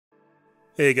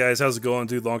Hey guys, how's it going?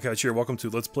 Dude Longcatch here. Welcome to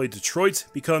Let's Play Detroit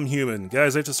Become Human.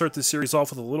 Guys, I have to start this series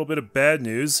off with a little bit of bad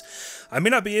news. I may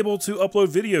not be able to upload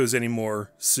videos anymore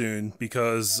soon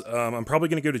because I'm probably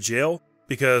going to go to jail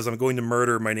because I'm going to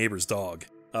murder my neighbor's dog.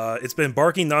 It's been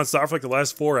barking nonstop for like the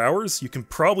last 4 hours. You can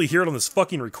probably hear it on this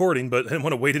fucking recording, but I didn't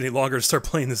want to wait any longer to start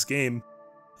playing this game.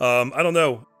 I don't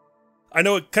know. I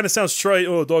know it kind of sounds trite,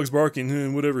 oh, dog's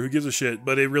barking, whatever, who gives a shit,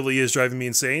 but it really is driving me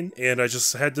insane, and I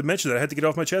just had to mention that. I had to get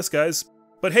off my chest, guys.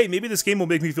 But hey, maybe this game will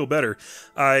make me feel better.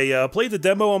 I played the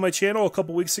demo on my channel a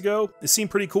couple weeks ago. It seemed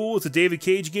pretty cool. It's a David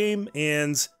Cage game,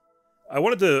 and I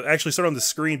wanted to actually start on the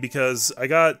screen because I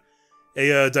got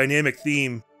a dynamic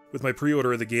theme with my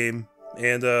pre-order of the game,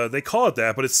 and they call it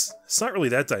that, but it's not really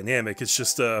that dynamic. It's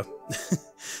just, well,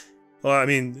 I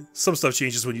mean, some stuff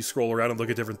changes when you scroll around and look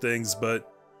at different things, but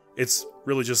it's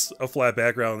really just a flat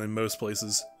background in most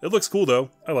places. It looks cool,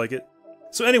 though. I like it.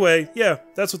 So anyway, yeah,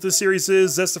 that's what this series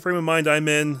is. That's the frame of mind I'm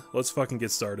in. Let's fucking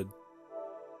get started.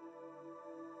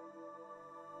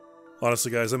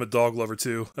 Honestly, guys, I'm a dog lover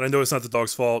too. And I know it's not the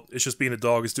dog's fault. It's just being a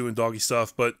dog is doing doggy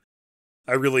stuff, but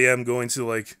I really am going to,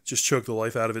 like, just choke the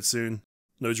life out of it soon.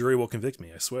 No jury will convict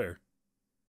me, I swear.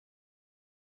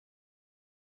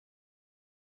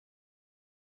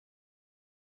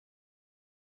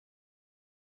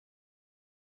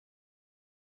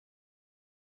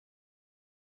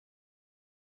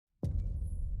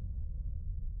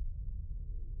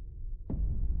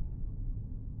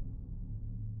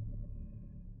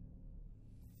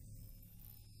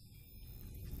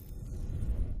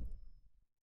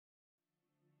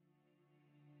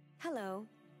 Hello.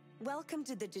 Welcome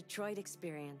to the Detroit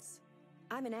Experience.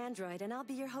 I'm an android and I'll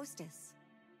be your hostess.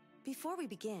 Before we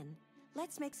begin,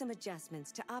 let's make some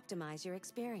adjustments to optimize your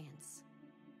experience.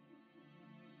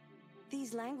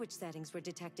 These language settings were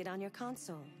detected on your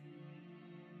console.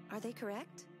 Are they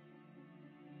correct?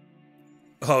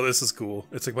 Oh, this is cool.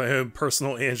 It's like my own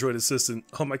personal Android assistant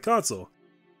on my console.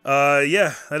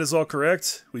 Yeah, that is all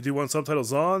correct. We do want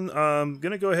subtitles on. I'm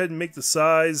gonna go ahead and make the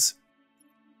size.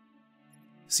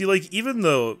 See, like, even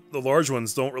though the large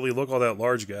ones don't really look all that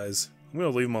large, guys, I'm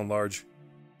gonna leave them on large.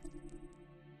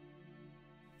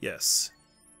 Yes.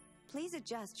 Please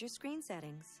adjust your screen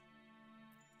settings.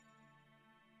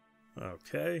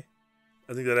 Okay.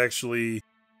 I think that actually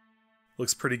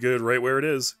looks pretty good right where it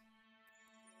is.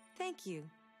 Thank you.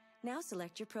 Now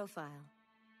select your profile.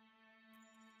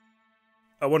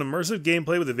 I want immersive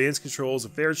gameplay with advanced controls, a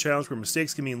fair challenge where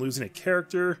mistakes can mean losing a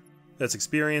character that's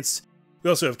experienced. We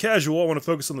also have casual. I want to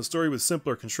focus on the story with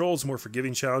simpler controls, more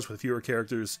forgiving challenge with fewer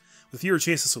characters, with fewer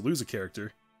chances to lose a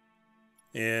character.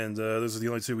 And those are the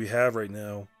only two we have right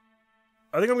now.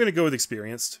 I think I'm going to go with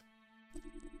experienced.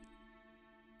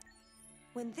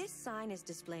 When this sign is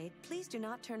displayed, please do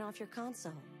not turn off your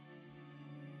console.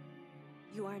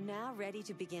 You are now ready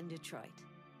to begin Detroit.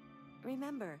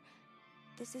 Remember,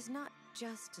 this is not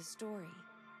just a story.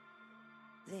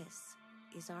 This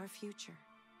is our future.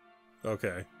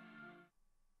 Okay.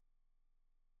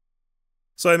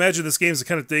 So I imagine this game's the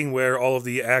kind of thing where all of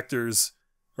the actors,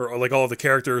 or like all of the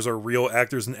characters are real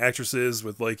actors and actresses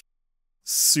with like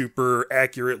super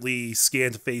accurately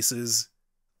scanned faces.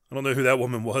 I don't know who that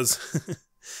woman was.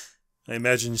 I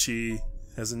imagine she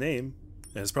has a name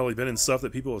and has probably been in stuff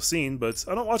that people have seen, but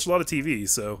I don't watch a lot of TV,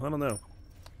 so I don't know.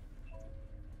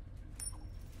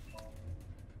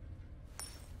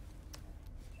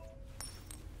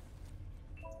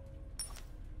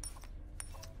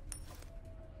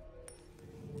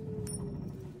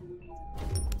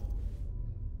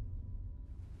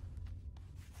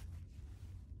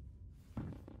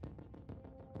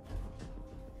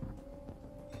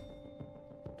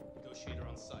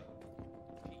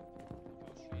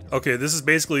 Okay, this is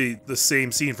basically the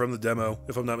same scene from the demo,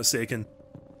 if I'm not mistaken.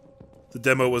 The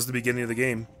demo was the beginning of the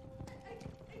game.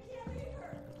 I can't leave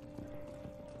her.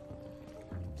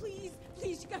 Please,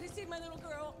 please, you gotta save my little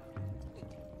girl.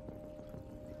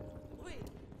 Wait.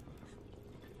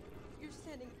 You're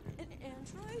sending an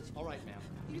android? All right, ma'am.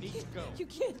 You need to go. You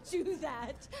can't do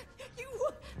that.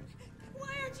 Why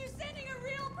aren't you sending a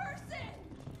real person?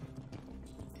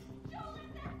 Don't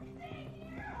let that thing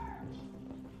hear her.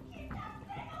 Keep that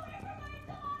thing away from my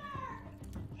daughter.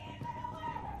 Keep it away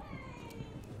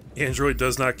from me. Android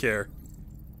does not care.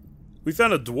 We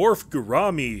found a dwarf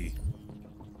gourami.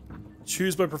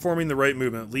 Choose by performing the right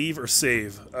movement. Leave or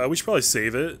save. We should probably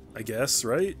save it, I guess,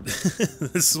 right?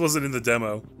 This wasn't in the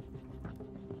demo.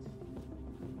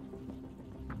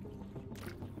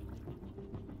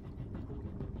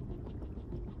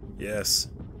 Yes.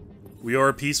 We are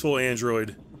a peaceful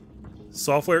android.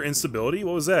 Software instability?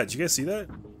 What was that? Did you guys see that?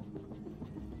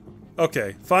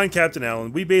 Okay, fine, Captain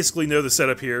Allen. We basically know the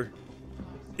setup here.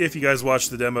 if you guys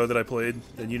watched the demo that I played,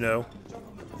 then you know.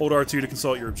 Hold R2 to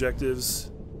consult your objectives.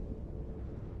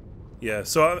 Yeah,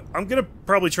 so I'm gonna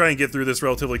probably try and get through this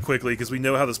relatively quickly because we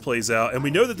know how this plays out, and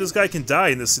we know that this guy can die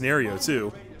in this scenario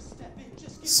too.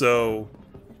 So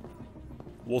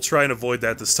we'll try and avoid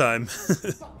that this time.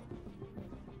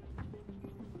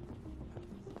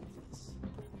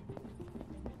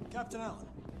 Captain Allen,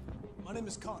 my name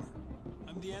is Connor.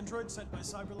 I'm the android sent by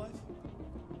CyberLife.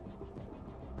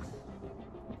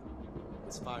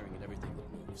 It's firing at everything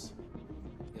that moves.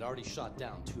 It already shot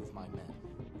down 2 of my men.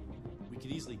 We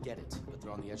could easily get it, but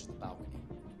they're on the edge of the balcony.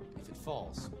 If it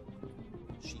falls,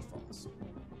 she falls.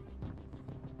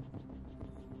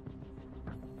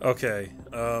 Okay,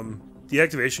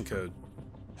 deactivation code.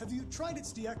 Have you tried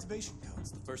its deactivation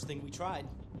codes? The first thing we tried.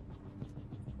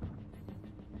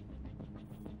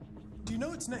 Do you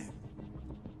know its name?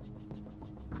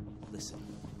 Listen,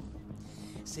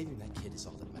 saving that kid is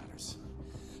all that matters.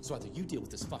 So either you deal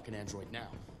with this fucking android now,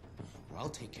 or I'll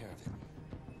take care of it.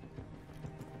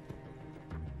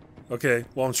 Okay,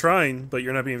 well I'm trying, but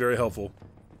you're not being very helpful.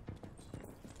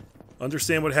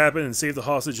 Understand what happened and save the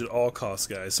hostage at all costs,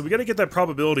 guys. So we gotta get that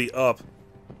probability up.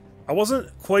 I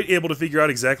wasn't quite able to figure out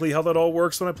exactly how that all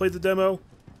works when I played the demo.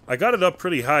 I got it up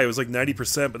pretty high, it was like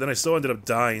 90%, but then I still ended up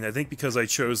dying, I think because I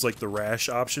chose like the rash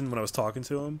option when I was talking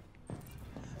to him.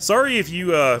 Sorry if you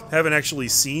haven't actually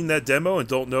seen that demo and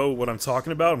don't know what I'm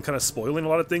talking about. I'm kind of spoiling a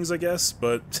lot of things, I guess,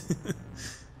 but...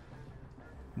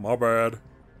 My bad.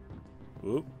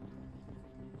 Oop.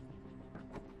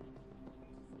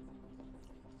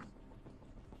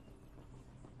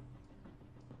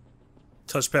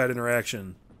 Touchpad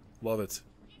interaction. Love it.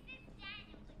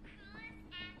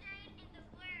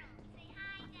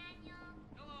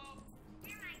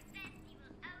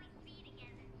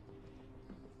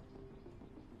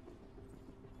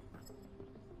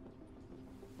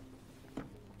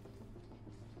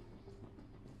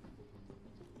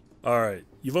 Alright,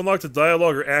 you've unlocked a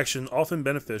dialogue or action often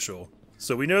beneficial.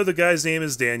 So we know the guy's name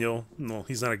is Daniel. No,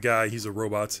 he's not a guy, he's a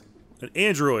robot. An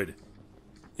android.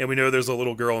 And we know there's a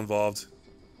little girl involved.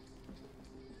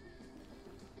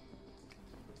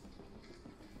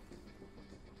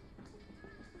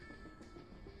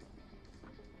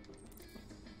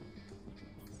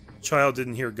 Child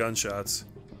didn't hear gunshots.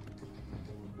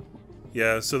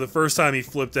 Yeah, so the first time he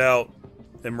flipped out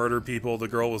and murdered people, the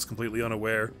girl was completely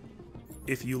unaware.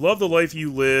 If you love the life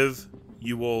you live,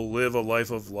 you will live a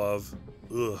life of love.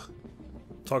 Ugh.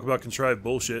 Talk about contrived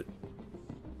bullshit.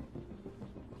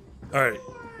 Alright.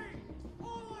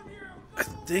 I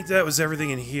think that was everything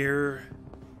in here.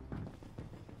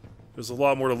 There's a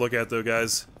lot more to look at though,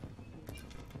 guys.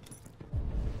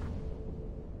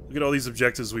 Look at all these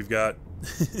objectives we've got.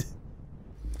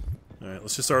 Alright,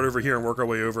 let's just start over here and work our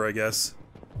way over, I guess.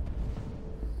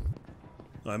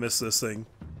 Oh, I missed this thing.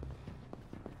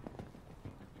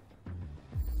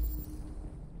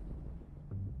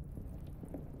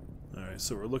 Alright,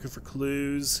 so we're looking for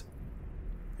clues.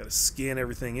 Gotta scan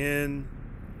everything in.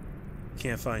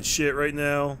 Can't find shit right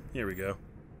now. Here we go.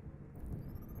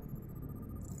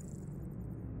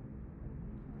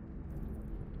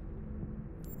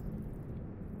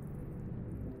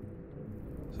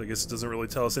 So I guess it doesn't really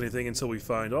tell us anything until we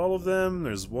find all of them.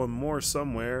 There's one more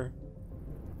somewhere.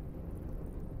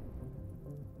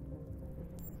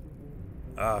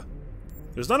 Ah.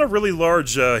 There's not a really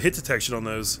large hit detection on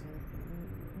those.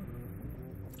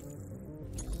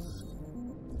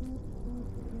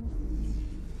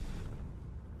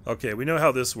 Okay, we know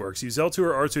how this works. Use L2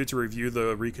 or R2 to review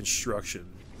the reconstruction.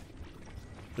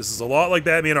 This is a lot like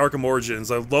Batman Arkham Origins.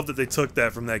 I love that they took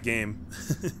that from that game.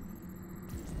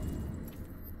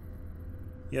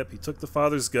 Yep, he took the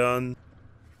father's gun.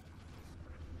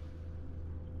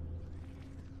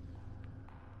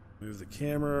 Move the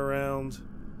camera around.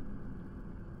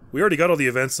 We already got all the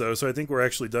events though, so I think we're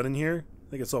actually done in here. I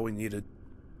think that's all we needed.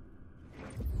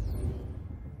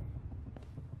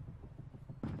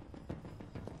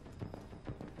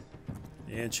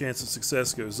 And chance of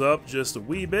success goes up just a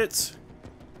wee bit.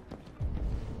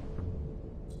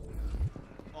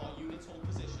 All units hold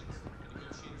positions.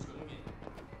 Negotiators going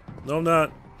in. No, I'm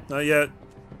not. Not yet.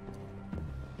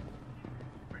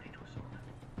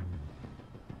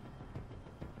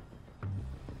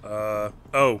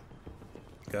 Oh.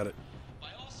 Got it. By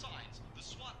all signs, the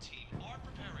SWAT team are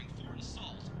preparing for an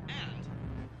assault, and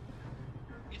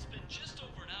it's been just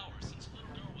over an hour since a little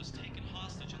girl was taken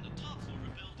hostage on the top floor of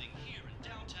a building here in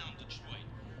downtown Detroit.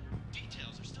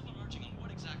 Details are still emerging on what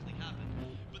exactly happened,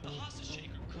 but the hostage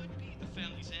taker could be the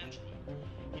family's android.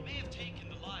 He may have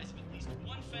taken the lives of at least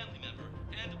one family member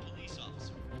and a police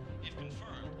officer. If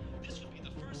confirmed, this would be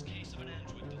the first case of an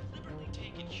android deliberately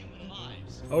taken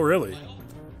Oh, really? I hope.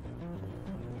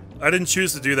 I didn't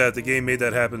choose to do that. The game made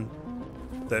that happen.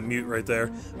 That mute right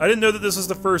there. I didn't know that this was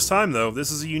the first time, though.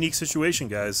 This is a unique situation,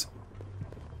 guys.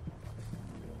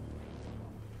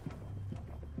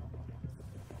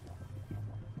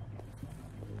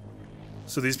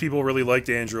 So these people really liked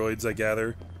androids, I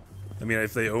gather. I mean,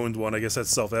 if they owned one, I guess that's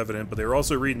self-evident, but they were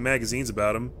also reading magazines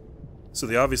about them. So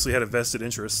they obviously had a vested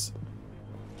interest.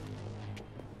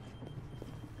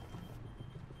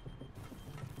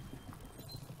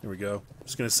 There we go.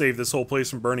 Just gonna save this whole place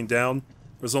from burning down.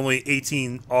 There's only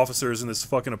 18 officers in this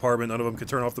fucking apartment. None of them could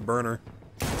turn off the burner.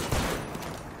 Holy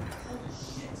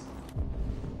shit.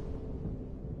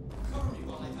 Cover me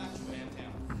while I patch man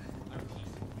down. I repeat,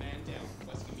 man down.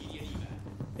 Request immediate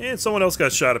evac. And someone else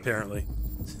got shot, apparently.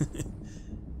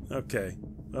 Okay.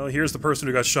 Well, here's the person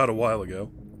who got shot a while ago.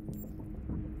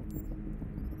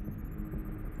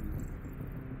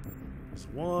 There's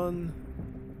one.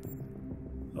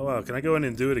 Oh wow, can I go in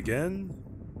and do it again?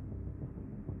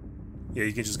 Yeah,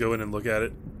 you can just go in and look at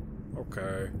it.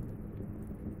 Okay.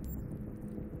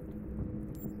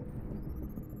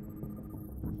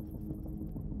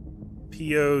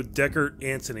 P.O. Deckert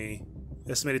Anthony.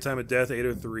 Estimated time of death,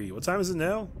 8:03. What time is it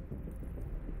now?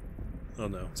 Oh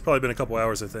no, it's probably been a couple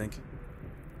hours, I think.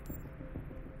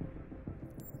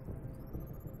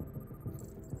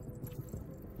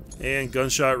 And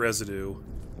gunshot residue.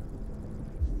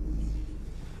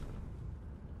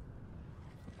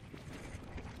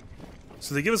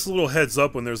 So they give us a little heads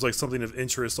up when there's like something of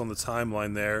interest on the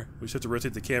timeline there. We just have to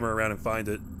rotate the camera around and find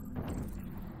it.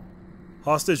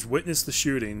 Hostage witnessed the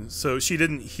shooting. So she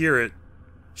didn't hear it.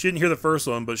 She didn't hear the first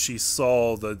one, but she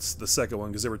saw the second one,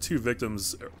 because there were two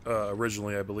victims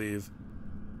originally, I believe.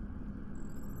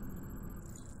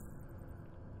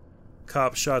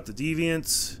 Cop shot the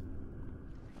deviant.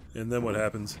 And then what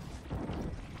happened?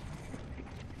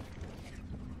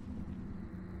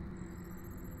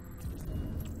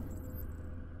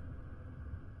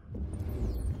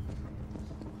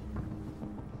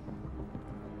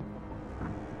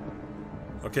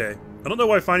 Okay. I don't know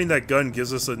why finding that gun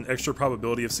gives us an extra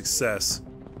probability of success,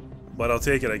 but I'll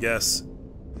take it, I guess.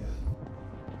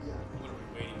 What are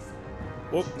we waiting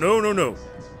for? Oh, no, no, no.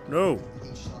 No.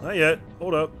 Not yet.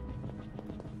 Hold up.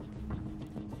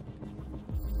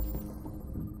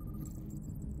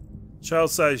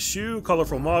 Child-sized shoe,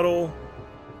 colorful model.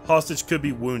 Hostage could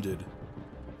be wounded.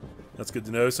 That's good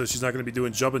to know, so she's not going to be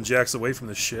doing jumping jacks away from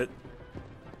this shit.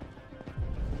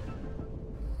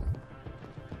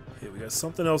 Got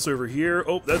something else over here.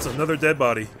 Oh, that's another dead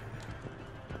body.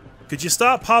 Could you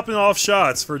stop popping off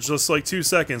shots for just like 2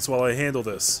 seconds while I handle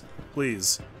this?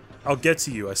 Please. I'll get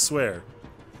to you, I swear.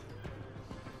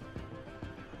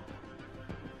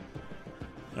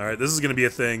 Alright, this is gonna be a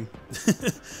thing.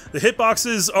 The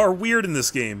hitboxes are weird in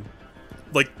this game.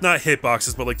 Like, not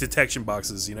hitboxes, but like detection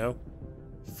boxes, you know?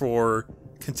 For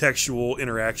contextual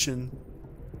interaction.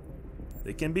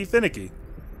 They can be finicky.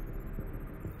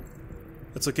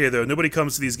 That's okay, though. Nobody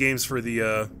comes to these games for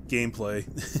the, gameplay.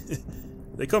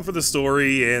 They come for the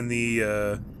story and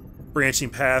the, branching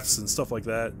paths and stuff like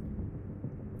that.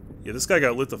 Yeah, this guy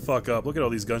got lit the fuck up. Look at all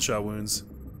these gunshot wounds.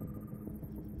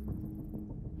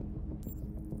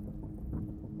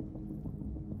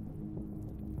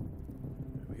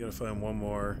 We gotta find one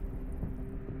more.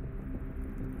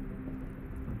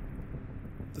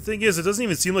 The thing is, it doesn't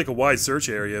even seem like a wide search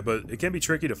area, but it can be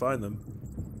tricky to find them.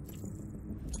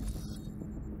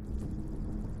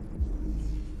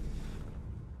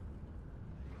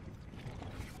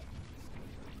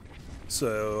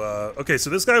 So, okay,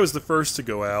 so this guy was the first to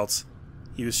go out.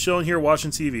 He was chilling here watching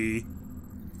TV.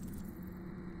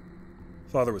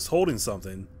 Father was holding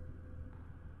something.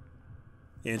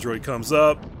 Android comes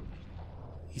up.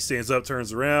 He stands up,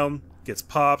 turns around, gets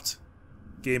popped.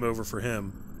 Game over for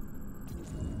him.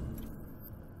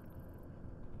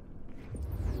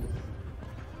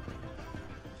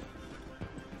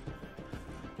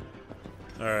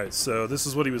 Alright, so this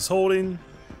is what he was holding.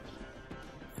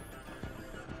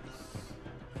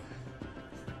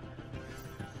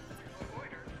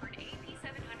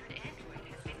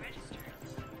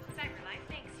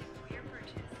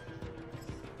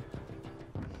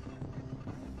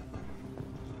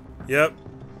 Yep.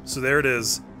 So there it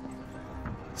is.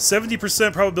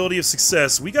 70% probability of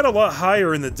success. We got a lot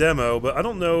higher in the demo, but I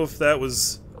don't know if that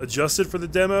was adjusted for the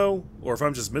demo, or if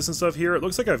I'm just missing stuff here. It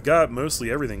looks like I've got mostly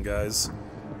everything, guys.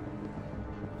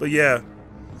 But yeah.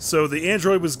 So the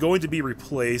android was going to be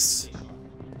replaced.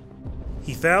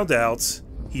 He found out.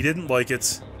 He didn't like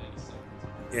it.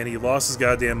 And he lost his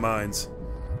goddamn mind.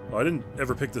 Oh, I didn't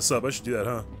ever pick this up. I should do that,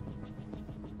 huh?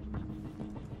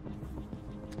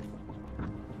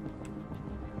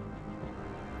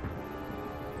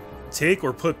 Take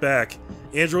or put back.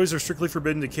 Androids are strictly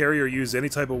forbidden to carry or use any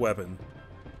type of weapon.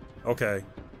 Okay.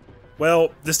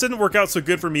 Well, this didn't work out so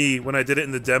good for me when I did it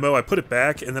in the demo. I put it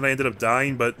back, and then I ended up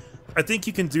dying, but I think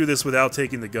you can do this without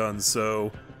taking the guns,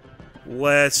 so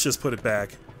let's just put it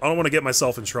back. I don't want to get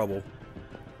myself in trouble.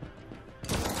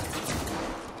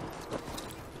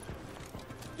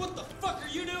 What the fuck are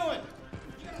you doing?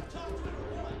 You gotta talk to him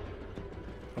or what?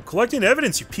 I'm collecting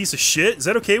evidence, you piece of shit. Is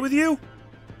that okay with you?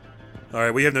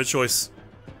 Alright, we have no choice.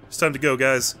 It's time to go,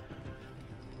 guys.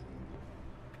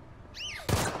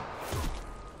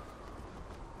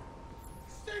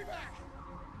 Stay back!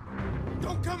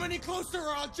 Don't come any closer or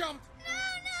I'll jump! No,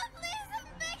 please, I'm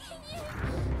begging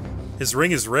you. His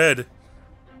ring is red.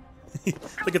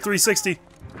 Like a 360.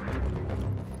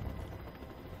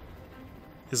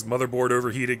 His motherboard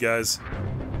overheated, guys.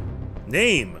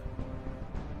 Name.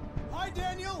 Hi,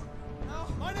 Daniel.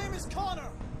 My name is Connor.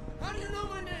 How do you know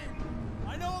my name?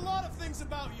 I know a lot of things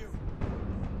about you.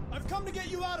 I've come to get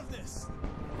you out of this.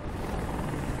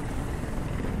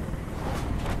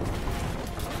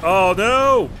 Oh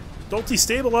no! Don't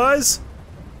destabilize!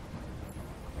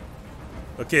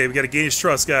 Okay, we gotta gain his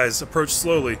trust, guys. Approach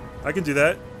slowly. I can do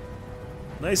that.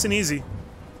 Nice and easy.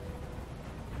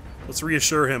 Let's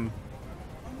reassure him.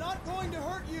 I'm not going to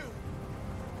hurt you.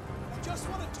 I just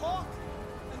want to talk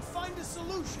and find a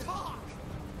solution. Talk!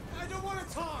 I don't want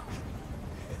to talk!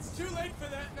 It's too late for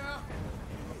that now.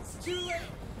 It's too late.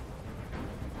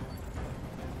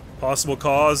 Possible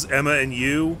cause, Emma and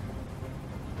you.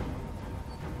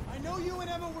 I know you and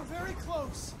Emma were very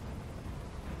close.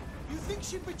 You think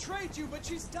she betrayed you, but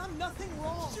she's done nothing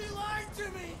wrong. She lied to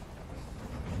me!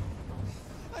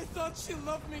 I thought she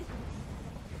loved me.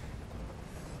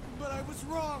 But I was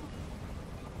wrong.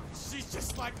 She's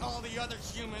just like all the other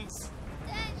humans.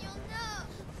 Daniel, no.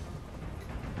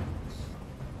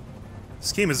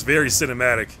 This game is very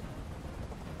cinematic.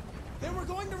 They were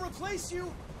going to replace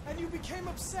you, and you became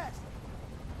upset.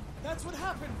 That's what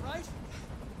happened, right?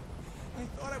 I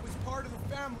thought I was part of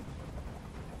the family.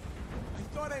 I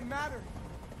thought I mattered.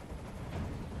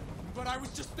 But I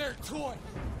was just their toy.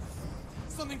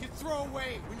 Something to throw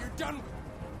away when you're done with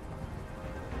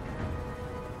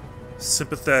it.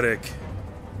 Sympathetic.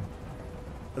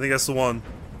 I think that's the one.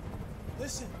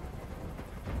 Listen,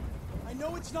 I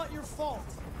know it's not your fault.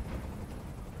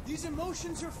 These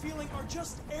emotions you're feeling are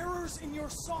just errors in your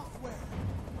software.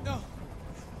 No,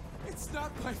 it's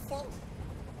not my fault.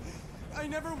 I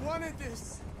never wanted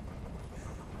this.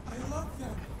 I love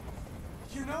them,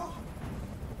 you know?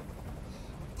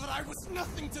 But I was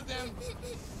nothing to them.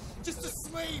 Just a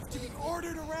slave to be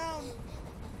ordered around.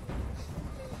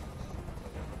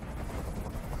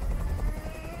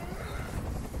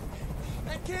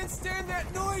 I can't stand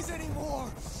that noise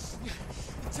anymore.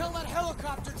 Tell that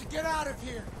helicopter to get out of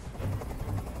here.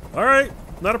 Alright,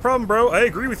 not a problem, bro. I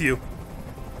agree with you.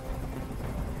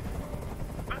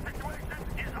 The situation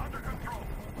is under control.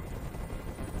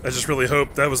 I just really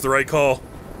hope that was the right call.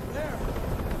 There,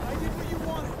 I did what you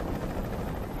wanted.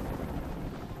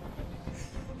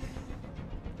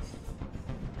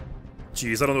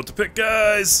 Jeez, I don't know what to pick,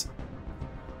 guys.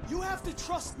 You have to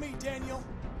trust me, Daniel.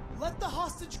 Let the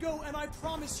hostage go, and I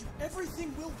promise you,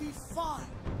 everything will be fine.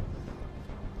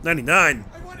 99.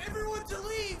 I want everyone to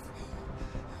leave.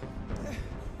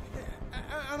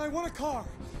 And I want a car.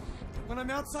 When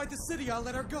I'm outside the city, I'll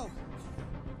let her go.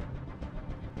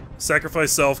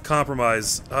 Sacrifice self,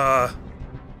 compromise.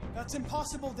 That's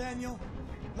impossible, Daniel.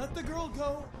 Let the girl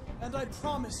go, and I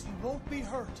promise you won't be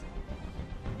hurt.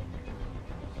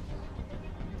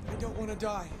 I don't want to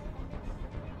die.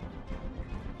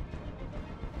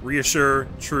 Reassure,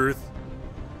 truth.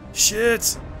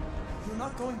 Shit! You're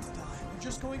not going to die. We're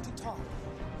just going to talk.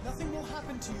 Nothing will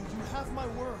happen to you. You have my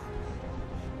word.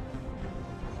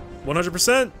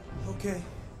 100%? Okay.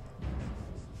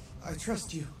 I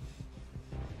trust you.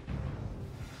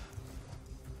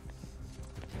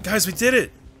 Guys, we did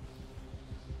it!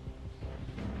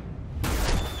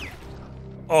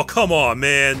 Oh, come on,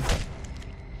 man.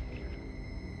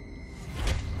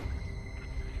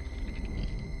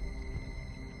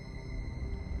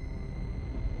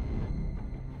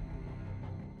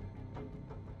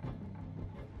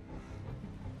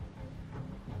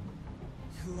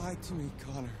 You lied to me,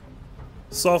 Connor.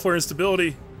 Software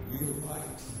instability. You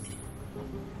lied to me.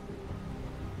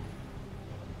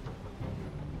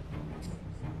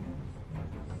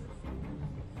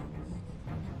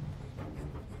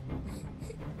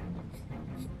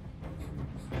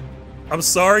 I'm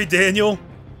sorry, Daniel.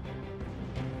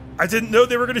 I didn't know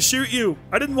they were gonna shoot you.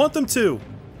 I didn't want them to.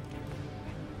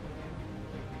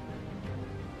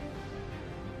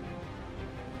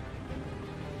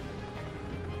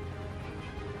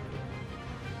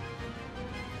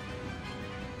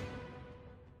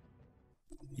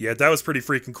 Yeah, that was pretty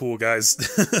freaking cool, guys.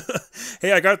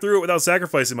 Hey, I got through it without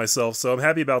sacrificing myself, so I'm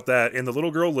happy about that. And the little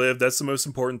girl lived. That's the most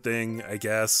important thing, I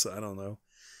guess. I don't know.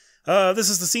 This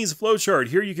is the scene's flowchart.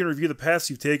 Here you can review the paths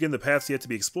you've taken, the paths yet to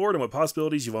be explored, and what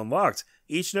possibilities you've unlocked.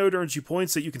 Each node earns you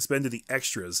points that you can spend in the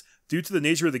extras. Due to the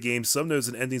nature of the game, some nodes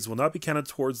and endings will not be counted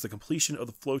towards the completion of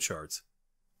the flowchart.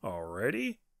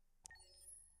 Alrighty.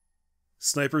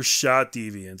 Sniper shot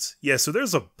deviant. Yeah, so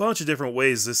there's a bunch of different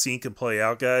ways this scene can play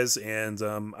out, guys, and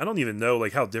I don't even know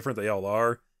like how different they all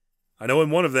are. I know in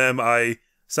one of them I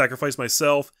sacrifice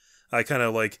myself. I kind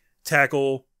of like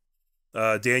tackle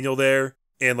Daniel there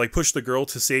and like push the girl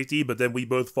to safety, but then we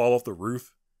both fall off the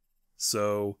roof.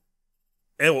 So,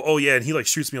 and, oh yeah, and he like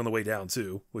shoots me on the way down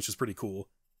too, which is pretty cool.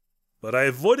 But I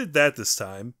avoided that this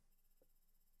time.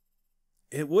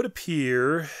 It would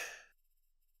appear...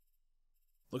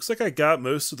 Looks like I got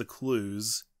most of the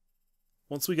clues.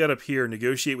 Once we got up here,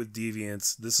 negotiate with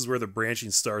deviants. This is where the branching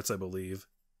starts, I believe.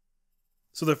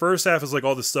 So the first half is like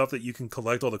all the stuff that you can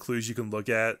collect, all the clues you can look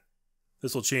at.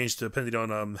 This will change depending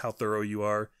on how thorough you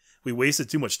are. We wasted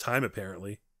too much time,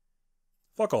 apparently.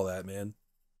 Fuck all that, man.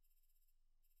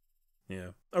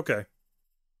 Yeah, okay.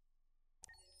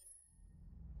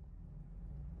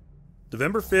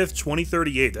 November 5th,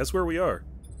 2038. That's where we are.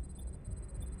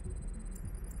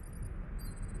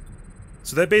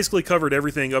 So that basically covered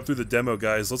everything up through the demo,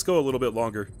 guys. Let's go a little bit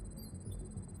longer.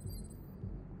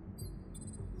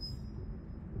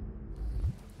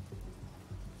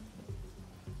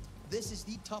 This is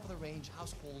the top-of-the-range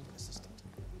household assistant.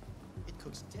 It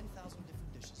cooks 10,000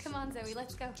 different dishes. Come on, Zoe,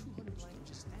 let's go. 200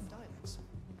 languages and dialects.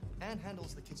 And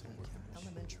handles the kids' homework from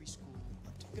elementary school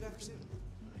up to... Good afternoon.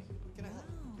 Can I help?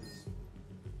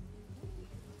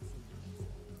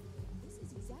 This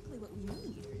is exactly what we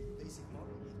need. Basic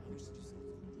model usages.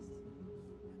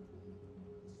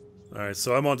 Alright,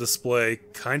 so I'm on display,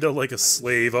 kinda like a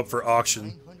slave up for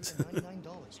auction.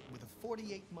 $999 with a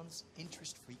 48 months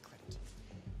interest-free credit.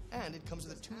 And it comes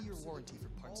with a 2-year warranty for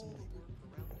parts and labor.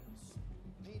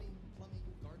 Painting, plumbing,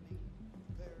 gardening,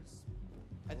 repairs.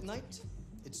 At night,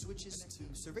 it switches to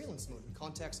surveillance mode and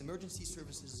contacts emergency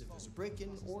services if there's a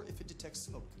break-in or if it detects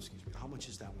smoke. Excuse me, how much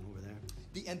is that one over there?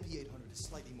 The MP800 is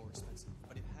slightly more expensive,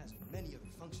 but it has many other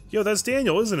functions. Yo, that's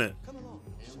Daniel, isn't it? Come along.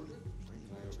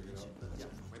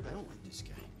 I don't like this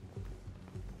guy.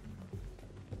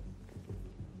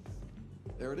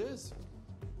 There it is.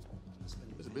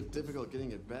 It was a bit difficult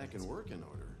getting it back in working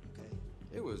order. Okay.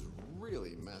 It was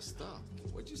really messed up.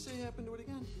 What'd you say happened to it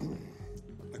again?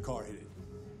 A car hit it.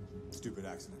 Stupid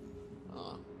accident.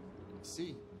 Ah, I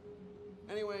see.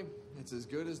 Anyway, it's as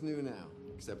good as new now,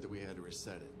 except that we had to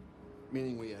reset it.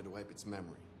 Meaning we had to wipe its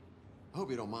memory. I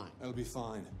hope you don't mind. That'll be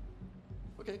fine.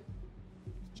 Okay.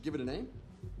 Did you give it a name?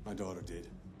 My daughter did.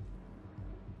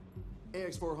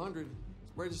 AX400,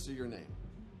 register your name.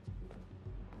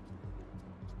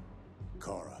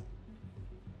 Kara.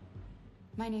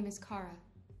 My name is Kara.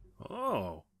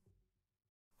 Oh.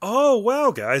 Oh,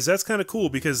 wow, guys, that's kind of cool,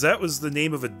 because that was the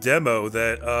name of a demo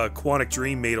that Quantic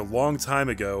Dream made a long time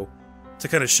ago to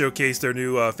kind of showcase their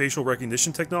new facial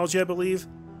recognition technology, I believe.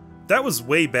 That was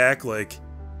way back, like,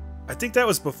 I think that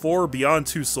was before Beyond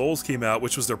Two Souls came out,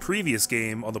 which was their previous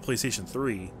game on the PlayStation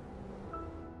 3.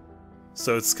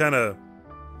 So it's kind of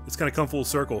come full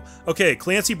circle. Okay,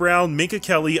 Clancy Brown, Minka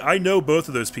Kelly, I know both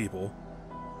of those people.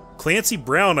 Clancy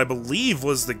Brown, I believe,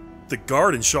 was the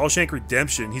guard in Shawshank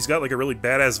Redemption. He's got like a really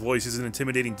badass voice. He's an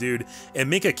intimidating dude. And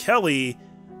Minka Kelly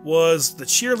was the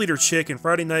cheerleader chick in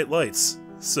Friday Night Lights.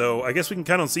 So I guess we can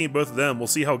count on seeing both of them. We'll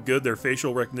see how good their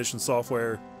facial recognition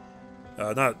software...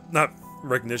 not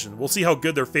recognition. We'll see how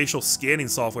good their facial scanning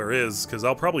software is, because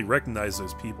I'll probably recognize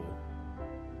those people.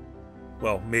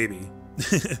 Well, maybe.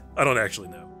 I don't actually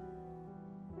know.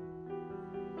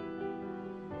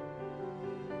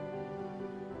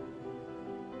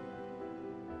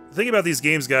 The thing about these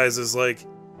games, guys, is like,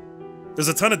 there's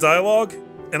a ton of dialogue,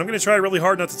 and I'm going to try really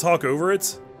hard not to talk over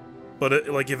it, but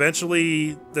like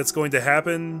eventually that's going to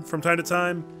happen from time to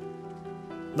time.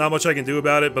 Not much I can do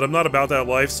about it, but I'm not about that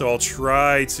life, so I'll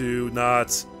try to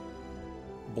not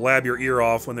blab your ear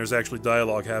off when there's actually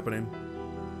dialogue happening.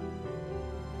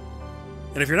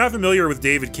 And if you're not familiar with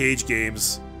David Cage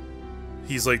games,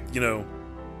 he's like, you know,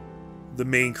 the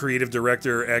main creative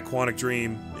director at Quantic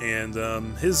Dream, and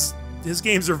his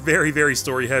games are very, very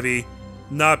story-heavy,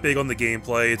 not big on the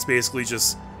gameplay. It's basically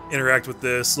just interact with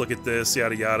this, look at this,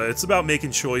 yada yada. It's about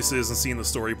making choices and seeing the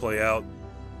story play out.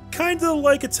 Kinda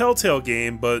like a Telltale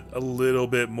game, but a little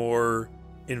bit more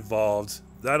involved.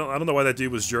 I don't know why that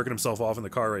dude was jerking himself off in the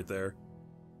car right there.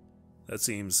 That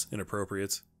seems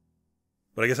inappropriate.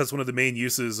 But I guess that's one of the main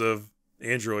uses of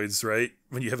androids, right?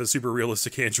 When you have a super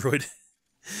realistic android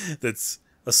that's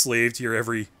a slave to your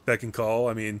every beck and call.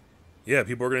 I mean, yeah,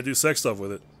 people are going to do sex stuff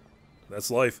with it.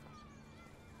 That's life.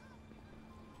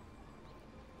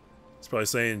 It's probably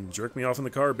saying, jerk me off in the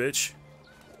car, bitch.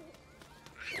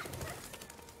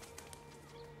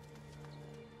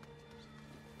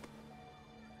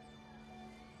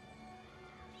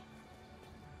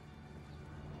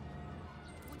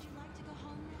 Would you like to go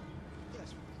home now?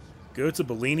 Yes. Go to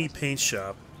Bellini Paint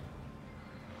Shop.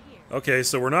 Okay,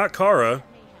 so we're not Kara.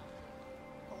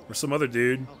 We're some other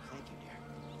dude. Oh, thank you,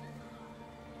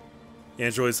 dear.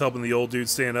 Android's helping the old dude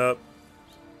stand up.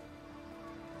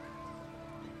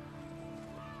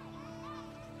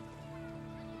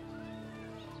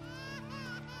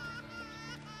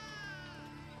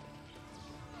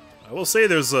 I will say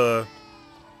there's a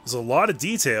lot of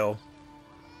detail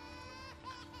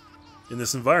in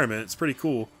this environment. It's pretty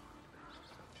cool.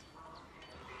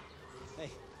 Hey,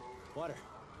 water.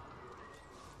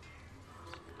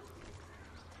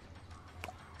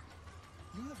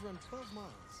 You have run 12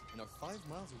 miles and are 5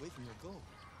 miles away from your goal.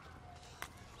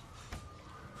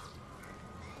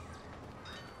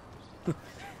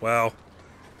 Wow.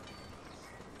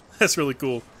 That's really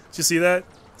cool. Did you see that?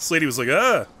 This lady was like,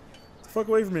 ah! Get the fuck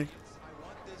away from me. I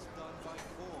want this done by 4.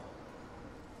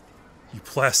 You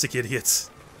plastic idiots.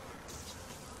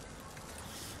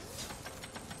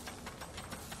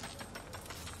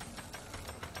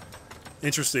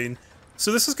 Interesting.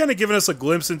 So this is kind of giving us a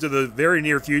glimpse into the very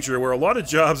near future where a lot of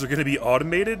jobs are going to be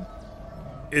automated.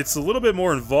 It's a little bit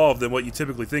more involved than what you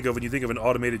typically think of when you think of an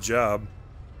automated job.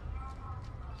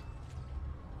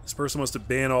 This person wants to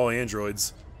ban all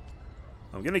androids.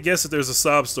 I'm going to guess that there's a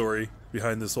sob story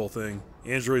behind this whole thing.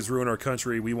 Androids ruin our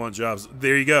country, we want jobs.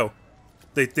 There you go.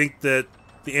 They think that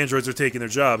the androids are taking their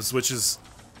jobs, which is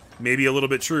maybe a little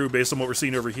bit true based on what we're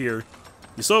seeing over here.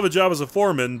 You still have a job as a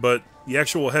foreman, but the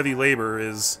actual heavy labor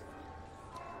is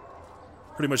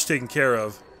pretty much taken care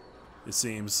of, it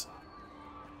seems.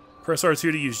 Press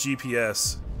R2 to use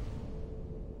GPS.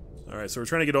 Alright, so we're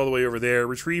trying to get all the way over there.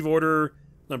 Retrieve order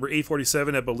number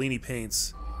 847 at Bellini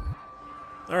Paints.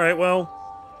 Alright, well,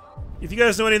 if you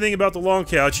guys know anything about the long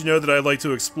couch, you know that I like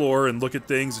to explore and look at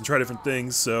things and try different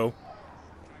things, so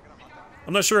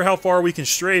I'm not sure how far we can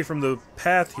stray from the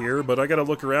path here, but I gotta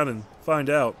look around and find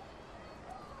out.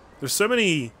 There's so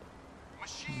many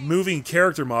moving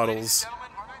character models.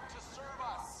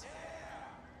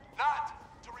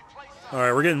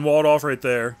 Alright, we're getting walled off right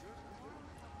there.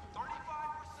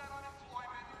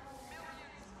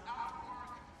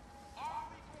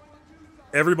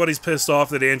 Everybody's pissed off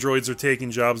that androids are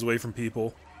taking jobs away from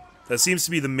people. That seems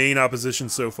to be the main opposition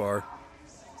so far.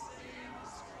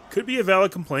 Could be a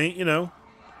valid complaint, you know.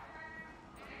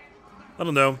 I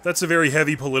don't know. That's a very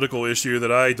heavy political issue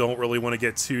that I don't really want to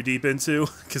get too deep into,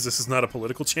 because this is not a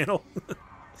political channel.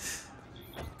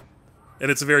 And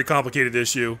it's a very complicated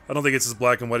issue. I don't think it's as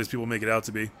black and white as people make it out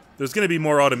to be. There's going to be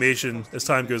more automation as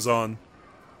time goes on.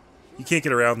 You can't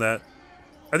get around that.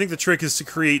 I think the trick is to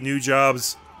create new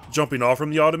jobs jumping off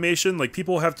from the automation. Like,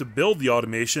 people have to build the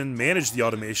automation, manage the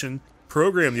automation,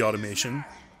 program the automation.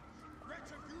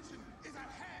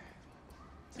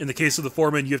 In the case of the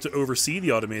foreman, you have to oversee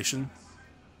the automation.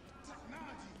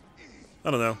 I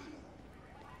don't know.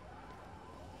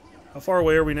 How far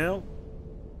away are we now?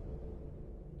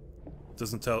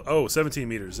 Doesn't tell. Oh, 17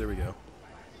 meters. There we go.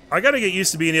 I gotta get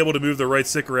used to being able to move the right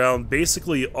stick around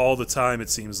basically all the time, it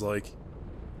seems like.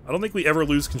 I don't think we ever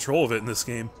lose control of it in this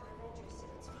game.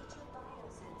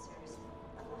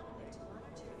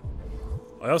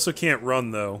 I also can't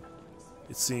run, though,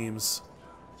 it seems.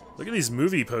 Look at these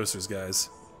movie posters, guys.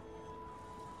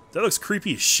 That looks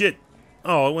creepy as shit.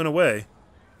 Oh, it went away.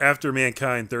 After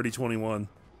Mankind 3021.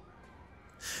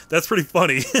 That's pretty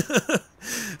funny.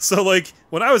 So, like,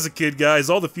 when I was a kid, guys,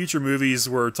 all the future movies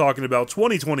were talking about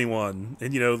 2021.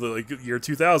 And, you know, the like, year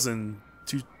 2000,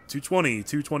 220,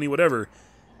 220, whatever.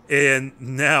 And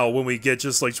now, when we get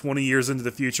just, like, 20 years into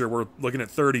the future, we're looking at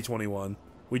 3021.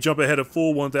 We jump ahead a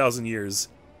full 1,000 years.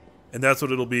 And that's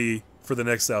what it'll be for the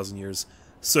next 1,000 years.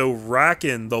 So,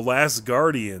 Raken, The Last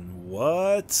Guardian.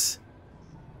 What?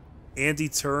 Andy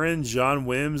Turin, John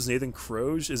Wims, Nathan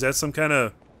Croge? Is that some kind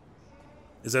of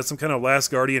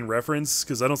Last Guardian reference?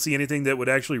 Because I don't see anything that would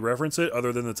actually reference it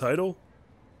other than the title.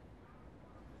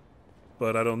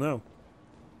 But I don't know.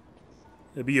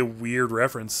 It'd be a weird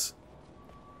reference.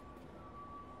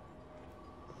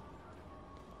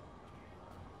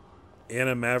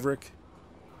 Anna Maverick.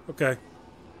 Okay.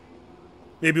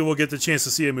 Maybe we'll get the chance to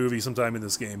see a movie sometime in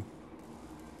this game.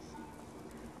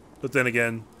 But then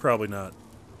again, probably not.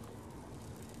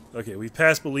 Okay, we've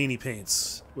passed Bellini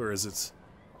Paints. Where is it?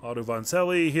 Otto Von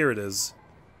Telly, here it is.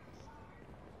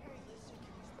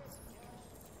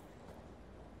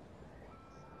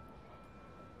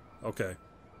 Okay.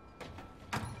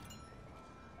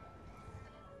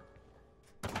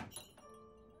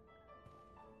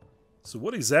 So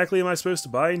what exactly am I supposed to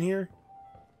buy in here?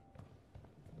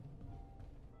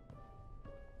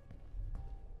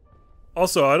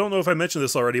 Also, I don't know if I mentioned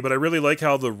this already, but I really like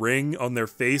how the ring on their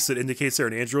face that indicates they're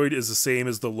an android is the same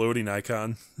as the loading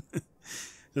icon.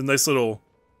 A nice little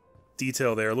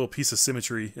detail there, a little piece of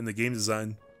symmetry in the game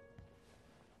design.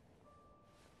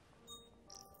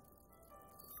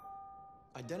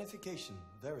 Identification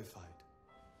verified.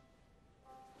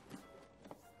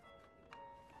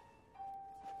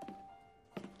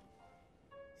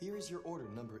 Here is your order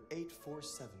number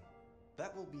 847.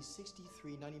 That will be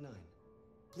 $63.99.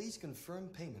 Please confirm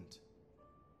payment.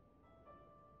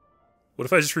 What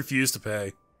if I just refuse to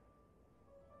pay?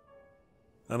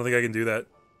 I don't think I can do that.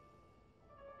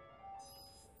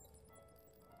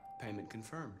 Payment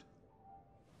confirmed.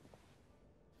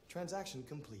 Transaction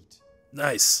complete.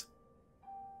 Nice.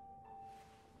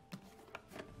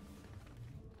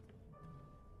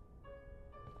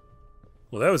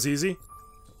 Well, that was easy.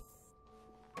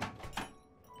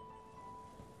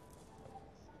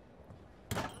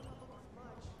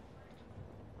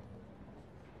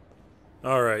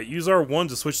 Alright, use R1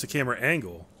 to switch the camera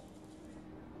angle.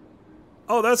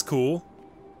 Oh, that's cool.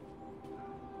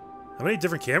 How many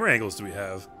different camera angles do we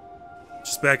have?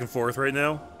 Just back and forth right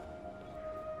now?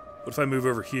 What if I move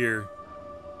over here?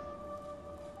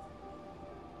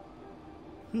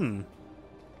 The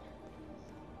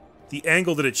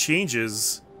angle that it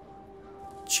changes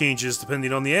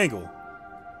depending on the angle.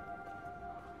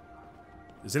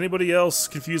 Is anybody else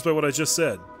confused by what I just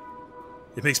said?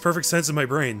 It makes perfect sense in my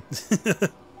brain.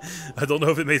 I don't know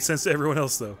if it made sense to everyone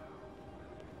else, though.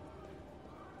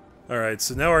 Alright,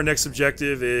 so now our next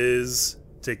objective is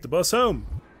take the bus home.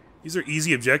 These are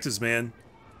easy objectives, man.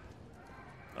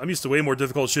 I'm used to way more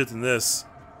difficult shit than this.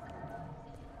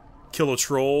 Kill a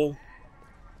troll.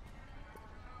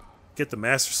 Get the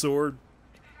Master Sword.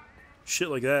 Shit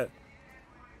like that.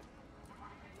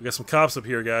 We got some cops up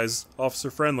here, guys.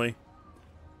 Officer friendly.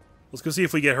 Let's go see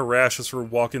if we get harassed just for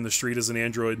walking the street as an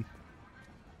android.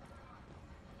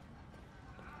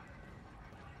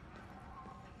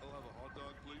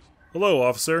 Hello,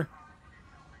 officer.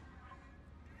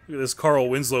 Look at this Carl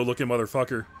Winslow looking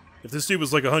motherfucker. If this dude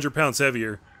was like 100 pounds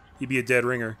heavier, he'd be a dead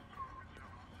ringer.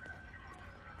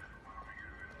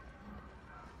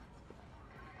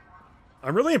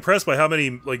 I'm really impressed by how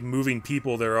many, like, moving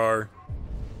people there are.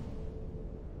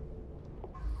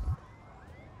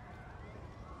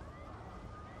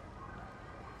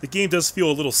 The game does feel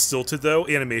a little stilted, though,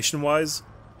 animation-wise.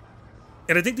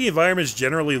 And I think the environments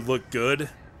generally look good.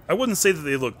 I wouldn't say that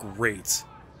they look great.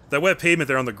 That wet pavement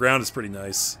there on the ground is pretty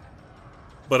nice.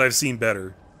 But I've seen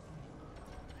better.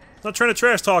 Not trying to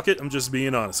trash talk it, I'm just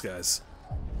being honest, guys.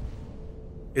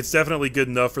 It's definitely good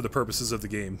enough for the purposes of the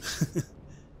game.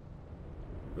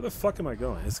 Where the fuck am I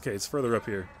going? It's okay, it's further up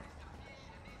here.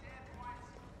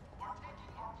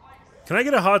 Can I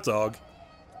get a hot dog?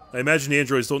 I imagine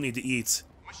androids don't need to eat.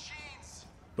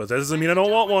 But that doesn't mean I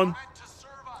don't want one.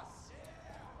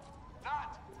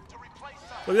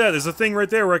 Look at that, there's a thing right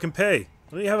there where I can pay.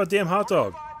 Let me have a damn hot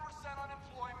dog.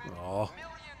 Aw.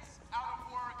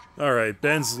 Alright,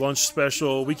 Ben's lunch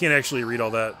special. We can't actually read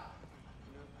all that.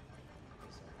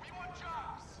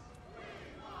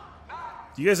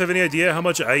 Do you guys have any idea how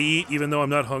much I eat even though I'm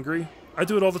not hungry? I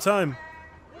do it all the time.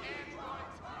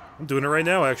 I'm doing it right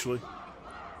now, actually.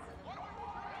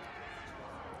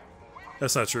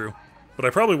 That's not true. But I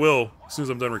probably will as soon as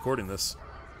I'm done recording this.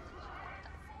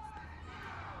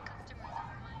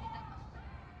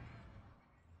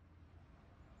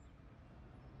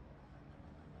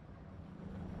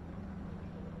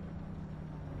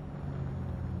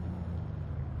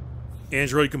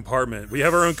 Android compartment. We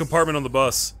have our own compartment on the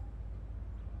bus.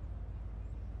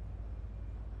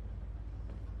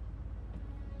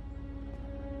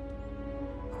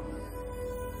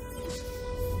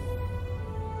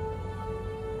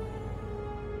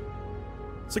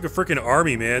 It's like a freaking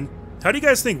army, man. How do you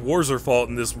guys think wars are fought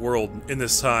in this world, in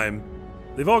this time?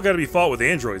 They've all got to be fought with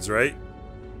androids, right?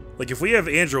 Like, if we have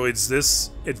androids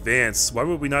this advanced, why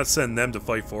would we not send them to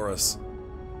fight for us?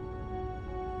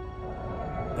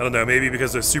 I don't know, maybe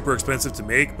because they're super expensive to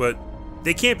make, but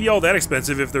they can't be all that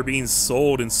expensive if they're being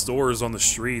sold in stores on the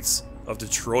streets of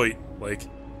Detroit. Like,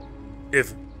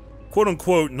 if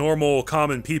quote-unquote normal,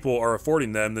 common people are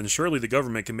affording them, then surely the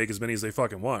government can make as many as they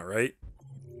fucking want, right?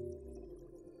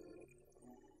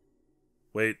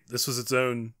 Wait, this was its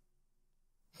own...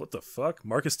 What the fuck?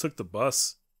 Markus took the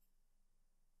bus.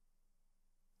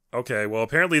 Okay, well,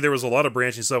 apparently there was a lot of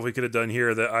branching stuff we could have done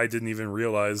here that I didn't even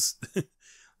realize.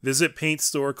 Visit paint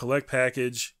store, collect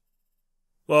package.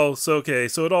 Well, so okay,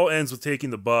 so it all ends with taking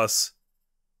the bus.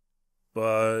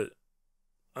 But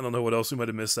I don't know what else we might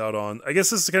have missed out on. I guess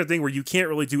this is the kind of thing where you can't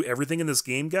really do everything in this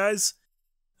game, guys.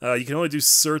 You can only do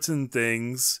certain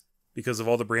things because of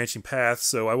all the branching paths,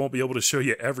 so I won't be able to show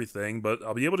you everything, but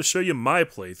I'll be able to show you my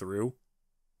playthrough,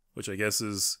 which I guess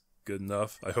is good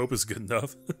enough. I hope is good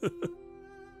enough.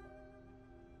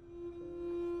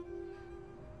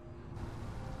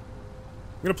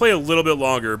 I'm going to play a little bit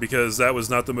longer because that was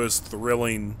not the most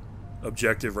thrilling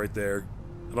objective right there.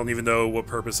 I don't even know what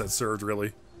purpose that served,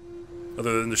 really.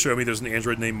 Other than to show me there's an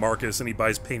android named Markus and he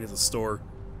buys paint at the store.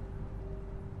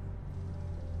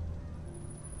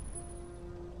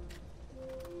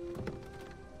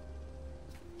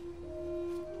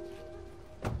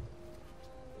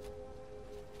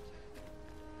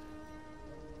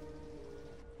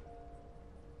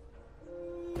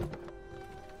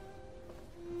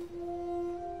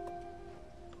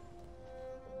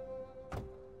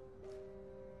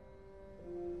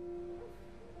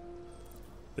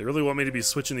 They really want me to be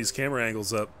switching these camera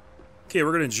angles up. Okay,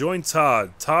 we're gonna join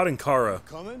Todd. Todd and Kara.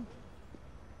 Coming?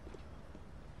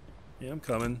 Yeah, I'm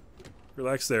coming.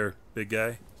 Relax there, big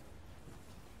guy.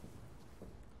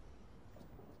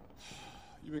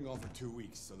 You've been gone for 2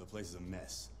 weeks, so the place is a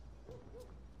mess.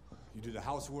 You do the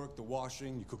housework, the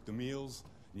washing, you cook the meals,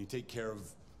 and you take care of...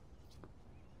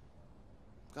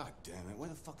 God damn it, where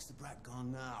the fuck's the brat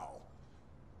gone now?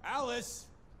 Alice!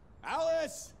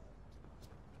 Alice!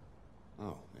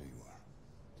 Oh, there you are.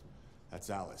 That's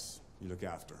Alice. You look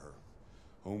after her.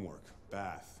 Homework,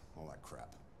 bath, all that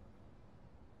crap.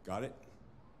 Got it?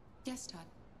 Yes, Todd.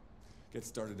 Get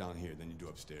started down here, then you do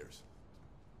upstairs.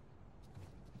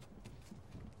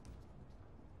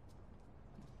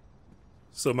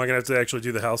 So am I gonna have to actually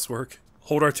do the housework?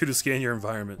 Hold R2 to scan your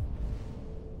environment.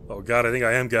 Oh god, I think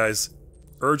I am, guys.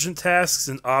 Urgent tasks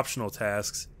and optional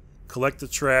tasks. Collect the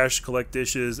trash, collect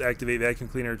dishes, activate vacuum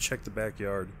cleaner, check the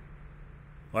backyard.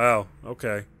 Wow,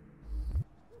 okay.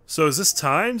 So is this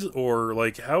timed, or,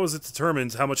 like, how is it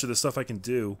determined how much of this stuff I can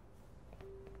do?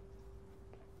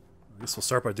 I guess we'll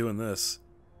start by doing this.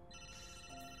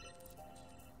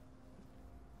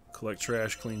 Collect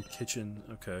trash, clean kitchen,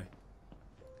 okay.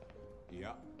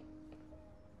 Yeah.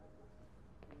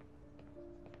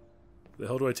 The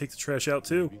hell do I take the trash out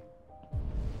to? Maybe.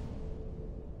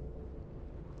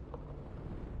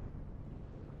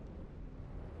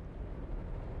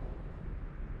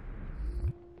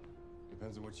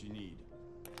 Depends on what you need.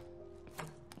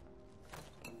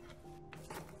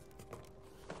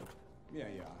 Yeah,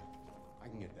 I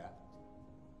can get that.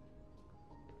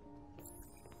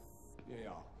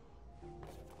 Yeah.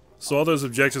 So all those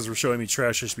objectives were showing me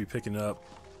trash I should be picking up.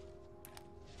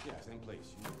 Yeah, same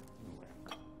place. You know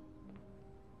where.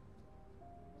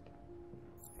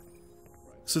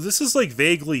 So this is like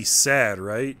vaguely sad,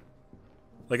 right?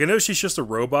 Like I know she's just a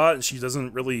robot and she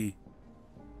doesn't really...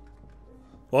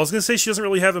 Well, I was gonna say she doesn't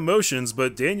really have emotions,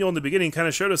 but Daniel in the beginning kind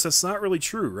of showed us that's not really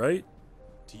true, right?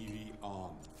 TV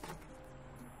on.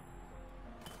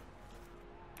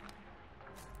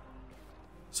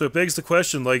 So it begs the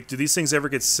question, like, do these things ever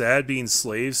get sad being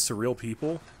slaves to real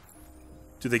people?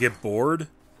 Do they get bored?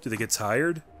 Do they get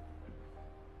tired?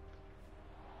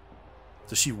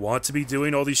 Does she want to be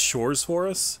doing all these chores for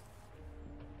us?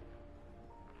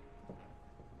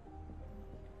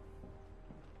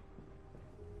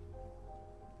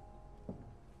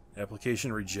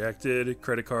 Application rejected.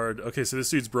 Credit card. Okay, so this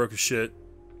dude's broke as shit.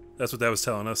 That's what that was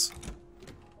telling us.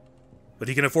 But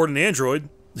he can afford an Android.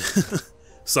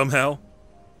 Somehow.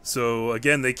 So,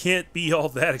 again, they can't be all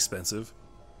that expensive.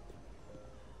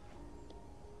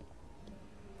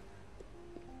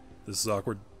 This is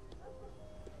awkward.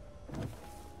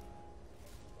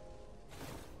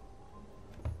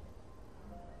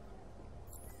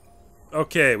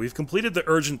 Okay, we've completed the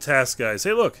urgent task, guys.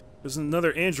 Hey, look! There's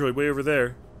another android way over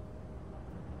there.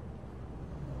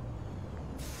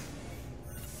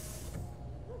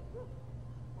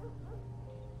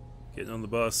 Getting on the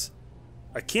bus.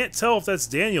 I can't tell if that's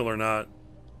Daniel or not.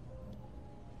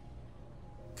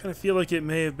 Kind of feel like it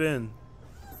may have been.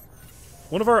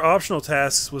 One of our optional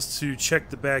tasks was to check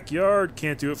the backyard.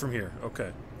 Can't do it from here.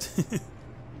 Okay.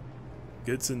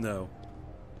 Good to know.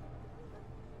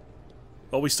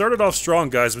 Well, we started off strong,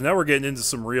 guys, but now we're getting into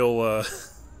some real,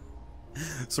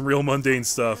 some real mundane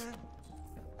stuff.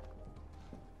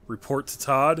 Report to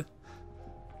Todd.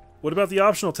 What about the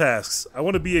optional tasks? I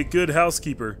want to be a good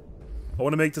housekeeper. I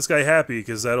want to make this guy happy,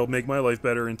 because that'll make my life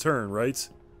better in turn, right?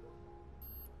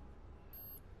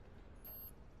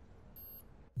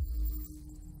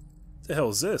 What the hell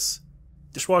is this?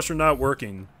 Dishwasher not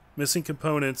working. Missing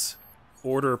components.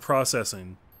 Order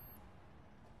processing.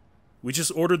 We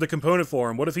just ordered the component for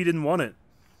him. What if he didn't want it?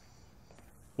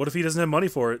 What if he doesn't have money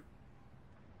for it?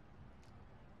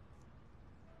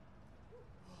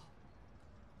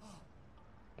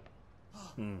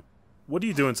 What are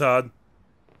you doing, Todd?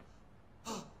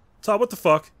 Todd, what the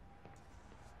fuck?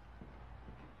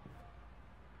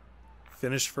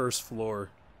 Finish first floor.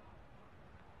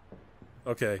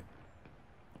 Okay.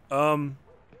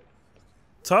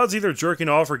 Todd's either jerking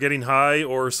off or getting high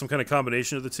or some kind of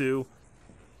combination of the two.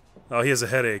 Oh, he has a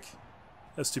headache.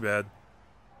 That's too bad.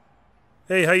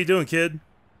 Hey, how you doing, kid?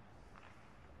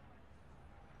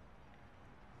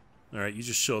 Alright, you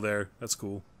just chill there. That's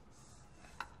cool.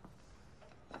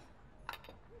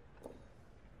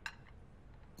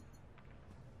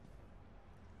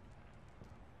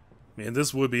 Man,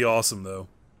 this would be awesome, though.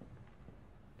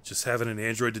 Just having an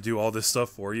android to do all this stuff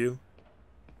for you. You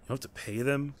don't have to pay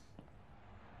them.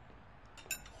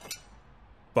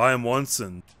 Buy them once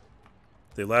and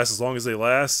they last as long as they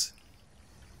last.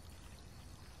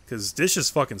 Because dishes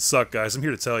fucking suck, guys. I'm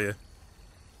here to tell you.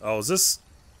 Oh, is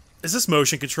this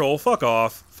motion control? Fuck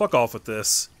off. Fuck off with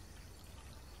this.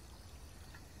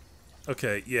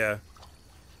 Okay, yeah.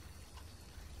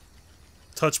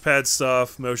 Touchpad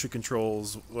stuff, motion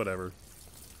controls, whatever.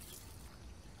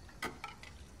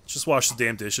 Just wash the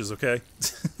damn dishes, okay?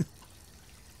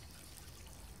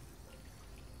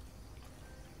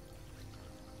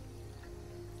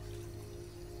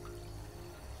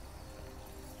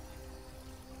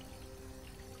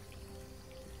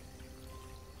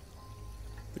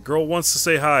 The girl wants to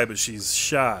say hi, but she's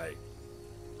shy.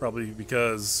 Probably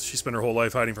because she spent her whole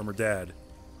life hiding from her dad.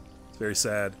 It's very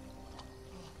sad.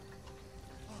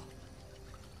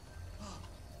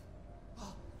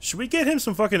 Should we get him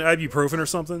some fucking ibuprofen or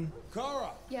something?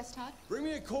 Kara! Yes, Todd? Bring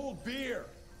me a cold beer!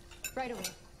 Right away.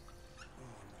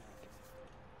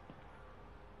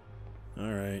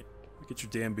 Alright. Get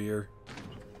your damn beer.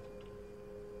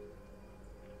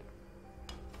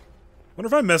 Wonder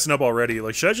if I'm messing up already.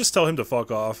 Like, should I just tell him to fuck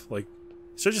off? Like,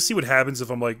 should I just see what happens if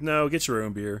I'm like, no, get your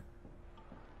own beer?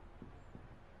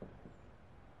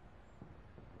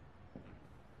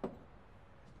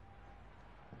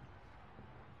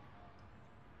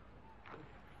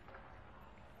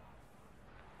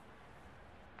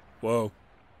 Whoa.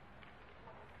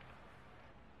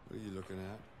 What are you looking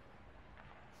at?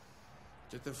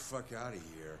 Get the fuck out of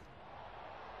here.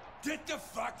 Get the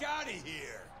fuck out of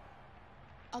here!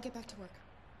 I'll get back to work.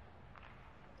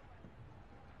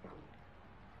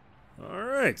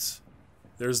 Alright.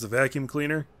 There's the vacuum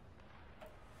cleaner.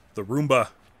 The Roomba.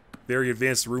 Very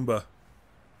advanced Roomba.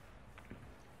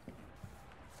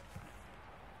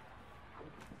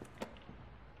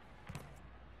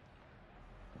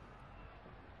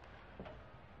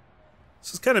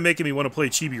 This is kind of making me want to play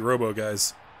Chibi Robo,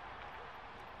 guys.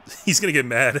 He's gonna get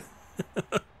mad.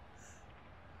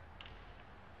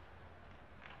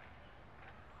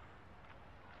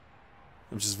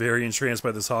 I'm just very entranced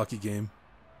by this hockey game.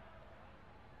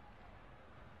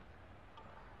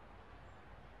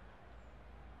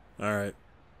 Alright.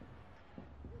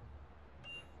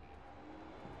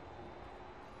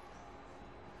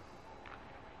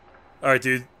 Alright,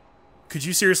 dude. Could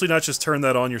you seriously not just turn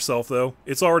that on yourself, though?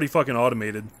 It's already fucking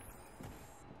automated.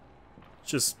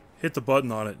 Just hit the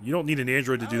button on it. You don't need an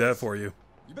Android to do that for you.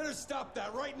 You better stop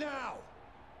that right now!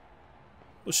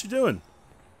 What's she doing?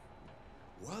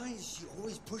 Why is she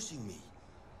always pushing me?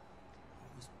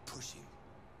 Always pushing.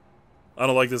 I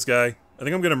don't like this guy. I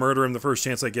think I'm gonna murder him the first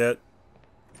chance I get.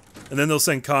 And then they'll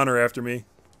send Connor after me.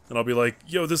 And I'll be like,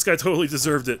 yo, this guy totally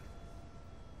deserved it.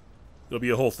 It'll be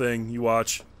a whole thing. You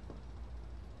watch.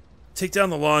 Take down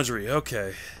the laundry.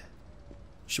 Okay.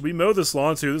 Should we mow this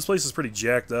lawn too? This place is pretty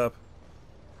jacked up.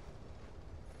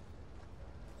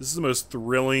 This is the most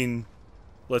thrilling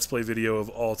Let's Play video of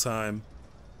all time.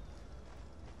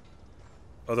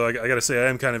 Although I gotta say, I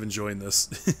am kind of enjoying this.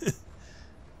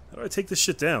 How do I take this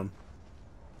shit down?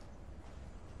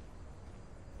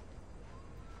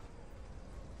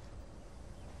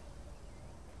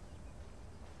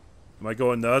 Am I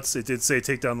going nuts? It did say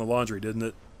take down the laundry, didn't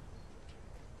it?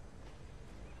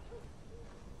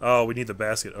 Oh, we need the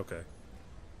basket. Okay.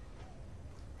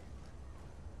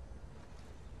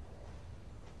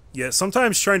 Yeah,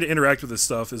 sometimes trying to interact with this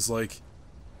stuff is like...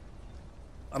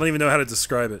 I don't even know how to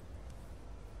describe it.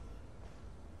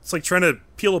 It's like trying to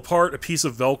peel apart a piece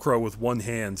of Velcro with one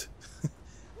hand.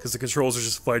 Because the controls are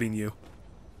just fighting you.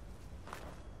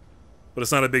 But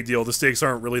it's not a big deal. The stakes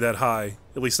aren't really that high.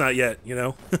 At least not yet, you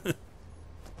know?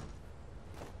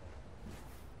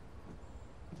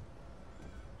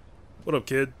 What up,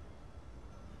 kid?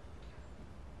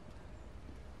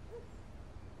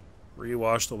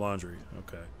 Rewash the laundry.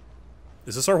 Okay.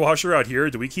 Is this our washer out here?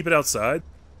 Do we keep it outside?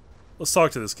 Let's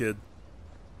talk to this kid.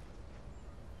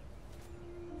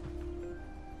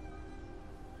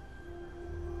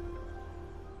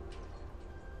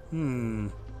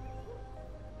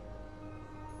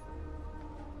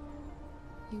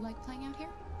 You like playing out here?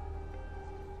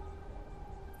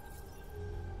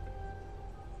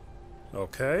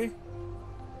 Okay.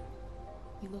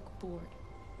 You look bored.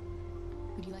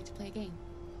 Would you like to play a game?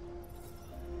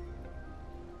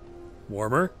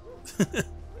 Warmer?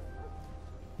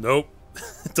 Nope.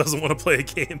 Doesn't want to play a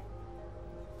game.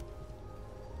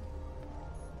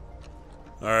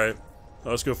 Alright.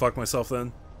 I'll just go fuck myself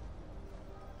then.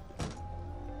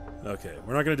 Okay,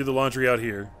 we're not going to do the laundry out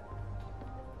here.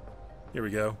 Here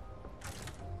we go.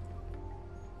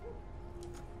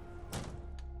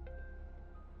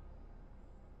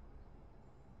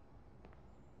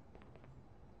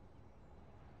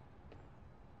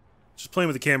 Just playing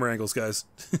with the camera angles, guys.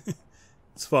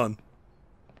 It's fun.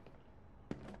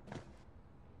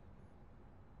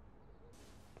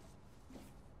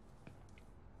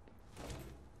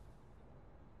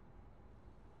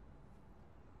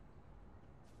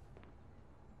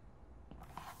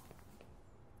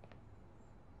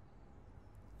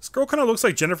 This girl kind of looks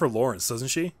like Jennifer Lawrence, doesn't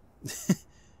she?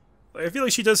 I feel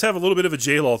like she does have a little bit of a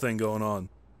J-Law thing going on.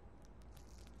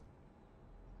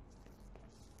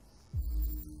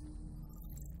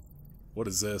 What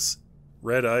is this?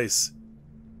 Red ice.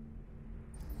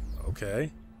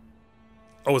 Okay.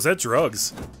 Oh, is that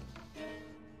drugs?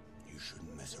 You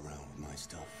shouldn't mess around with my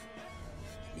stuff.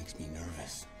 It makes me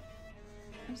nervous.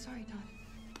 I'm sorry, Todd.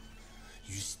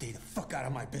 You just stay the fuck out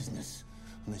of my business.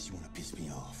 Unless you want to piss me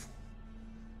off.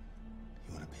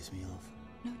 You want to piss me off?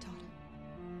 No, Todd.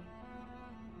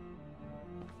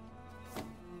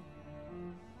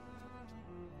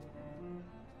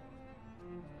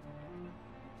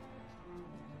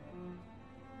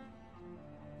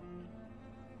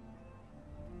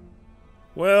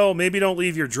 Well, maybe don't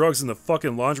leave your drugs in the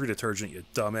fucking laundry detergent, you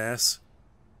dumbass.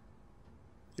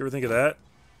 You ever think of that?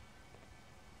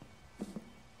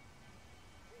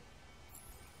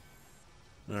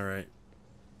 Alright.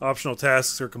 Optional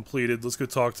tasks are completed. Let's go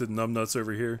talk to numbnuts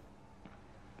over here.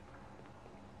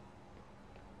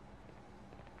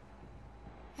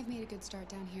 I've made a good start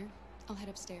down here. I'll head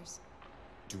upstairs.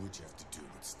 Do what you have to do,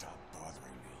 but stop bothering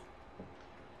me.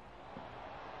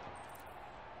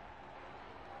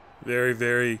 Very,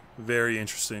 very, very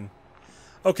interesting.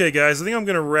 Okay, guys, I think I'm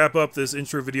going to wrap up this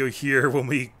intro video here. When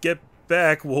we get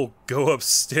back, we'll go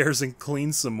upstairs and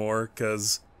clean some more,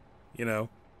 because, you know,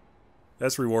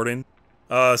 that's rewarding.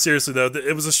 Seriously, though,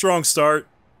 it was a strong start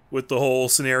with the whole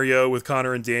scenario with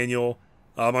Connor and Daniel.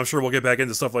 I'm sure we'll get back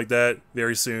into stuff like that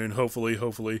very soon,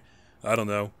 hopefully. I don't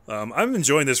know. I'm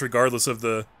enjoying this regardless of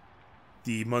the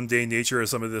mundane nature of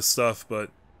some of this stuff, but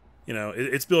you know,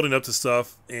 it's building up to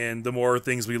stuff, and the more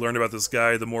things we learn about this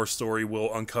guy, the more story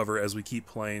we'll uncover as we keep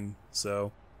playing,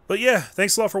 so. But yeah,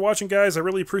 thanks a lot for watching, guys. I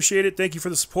really appreciate it. Thank you for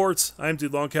the support. I'm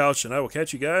Dude Long Couch, and I will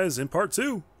catch you guys in part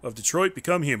 2 of Detroit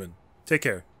Become Human. Take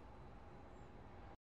care.